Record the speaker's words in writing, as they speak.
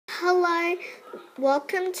hi.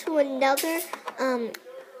 Welcome to another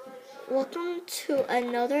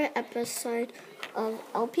episode of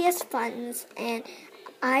LPS Funds, and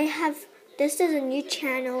this is a new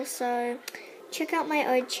channel, so check out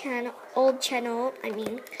my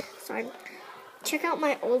check out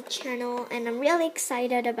my old channel, and I'm really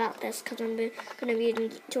excited about this because I'm going to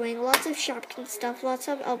be doing lots of Shopkins stuff, lots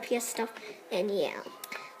of LPS stuff, and yeah.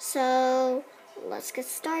 So let's get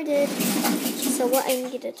started. So what I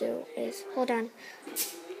need to do is, hold on.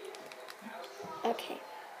 Okay.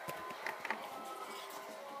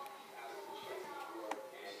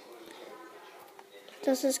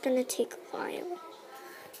 This is going to take a while.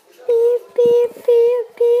 Beep, beep, beep,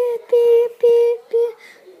 beep, beep, beep, beep.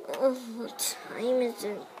 Oh, what time is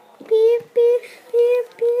it? Beep, beep, beep,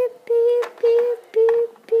 beep, beep, beep,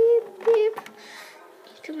 beep, beep, beep.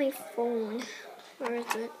 Look at my phone. Where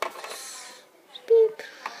is it? Beep.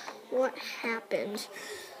 What happened?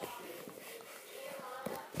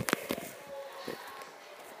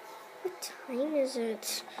 What time is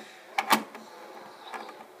it?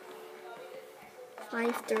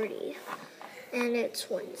 5:30. And it's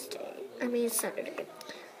Saturday.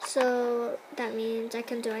 So that means I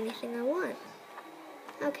can do anything I want.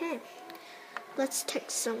 Okay. Let's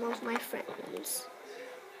text some of my friends.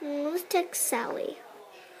 Let's text Sally.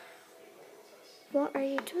 What are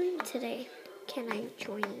you doing today? Can I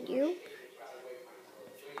join you?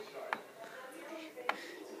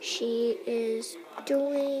 She is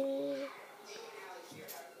doing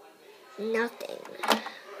nothing.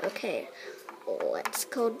 Okay. Let's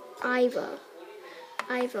call Iva.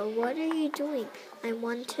 Iva, what are you doing? I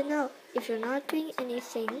want to know. If you're not doing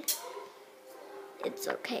anything, it's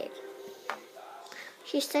okay.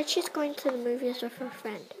 She said she's going to the movies with her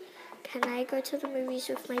friend. Can I go to the movies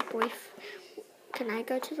with my boyfriend? Can I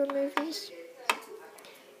go to the movies?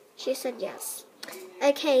 She said yes.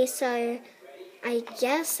 Okay, so I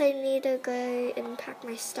guess I need to go and pack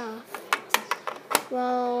my stuff.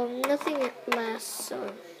 Well, nothing less,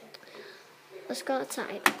 so let's go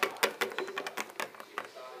outside.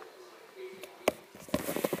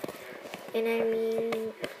 And I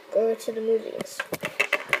mean, go to the movies.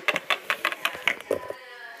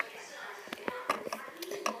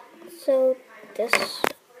 So this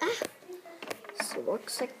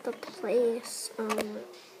looks like the place.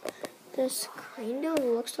 This kind of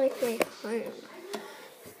looks like my home.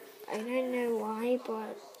 I don't know why,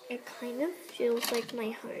 but it kind of feels like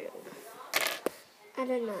my home. I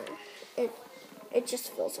don't know. It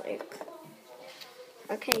just feels like.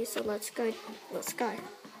 Okay, so let's go. Let's go.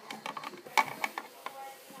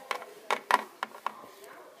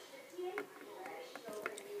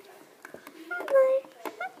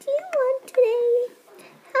 What do you want today?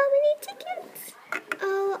 How many tickets?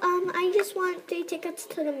 Oh, I just want 3 tickets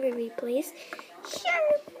to the movie, please.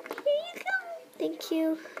 Sure. Here you go. Thank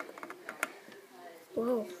you.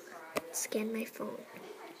 Whoa. Scan my phone.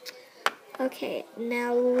 Okay,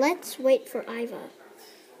 now let's wait for Iva.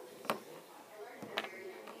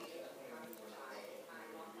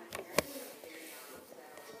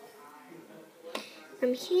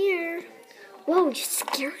 I'm here. Whoa, you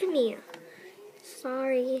scared me.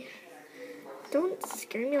 Sorry. Don't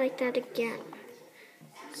scare me like that again.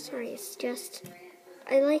 Sorry, it's just,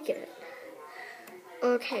 I like it.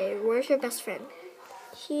 Okay, where's your best friend?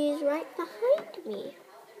 She's right behind me.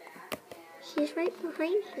 She's right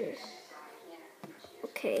behind me.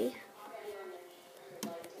 Okay.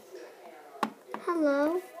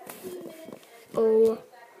 Hello? Oh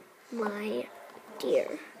my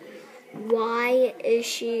dear. Why is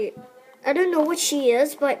she... I don't know what she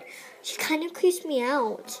is, but she kind of creeps me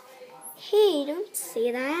out. Hey, don't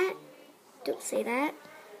say that. Don't say that.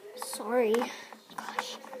 Sorry.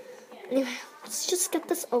 Gosh. Anyway, let's just get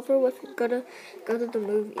this over with and go to the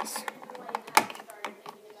movies.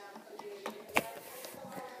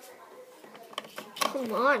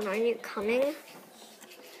 Come on, are you coming?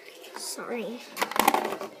 Sorry.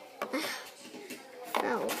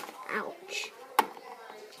 Fell. Ouch.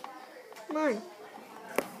 Come on.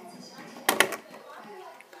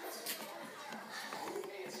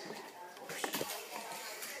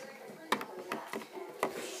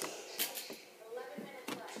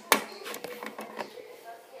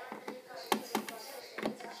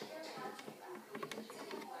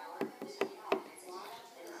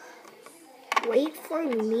 Wait for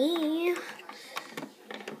me.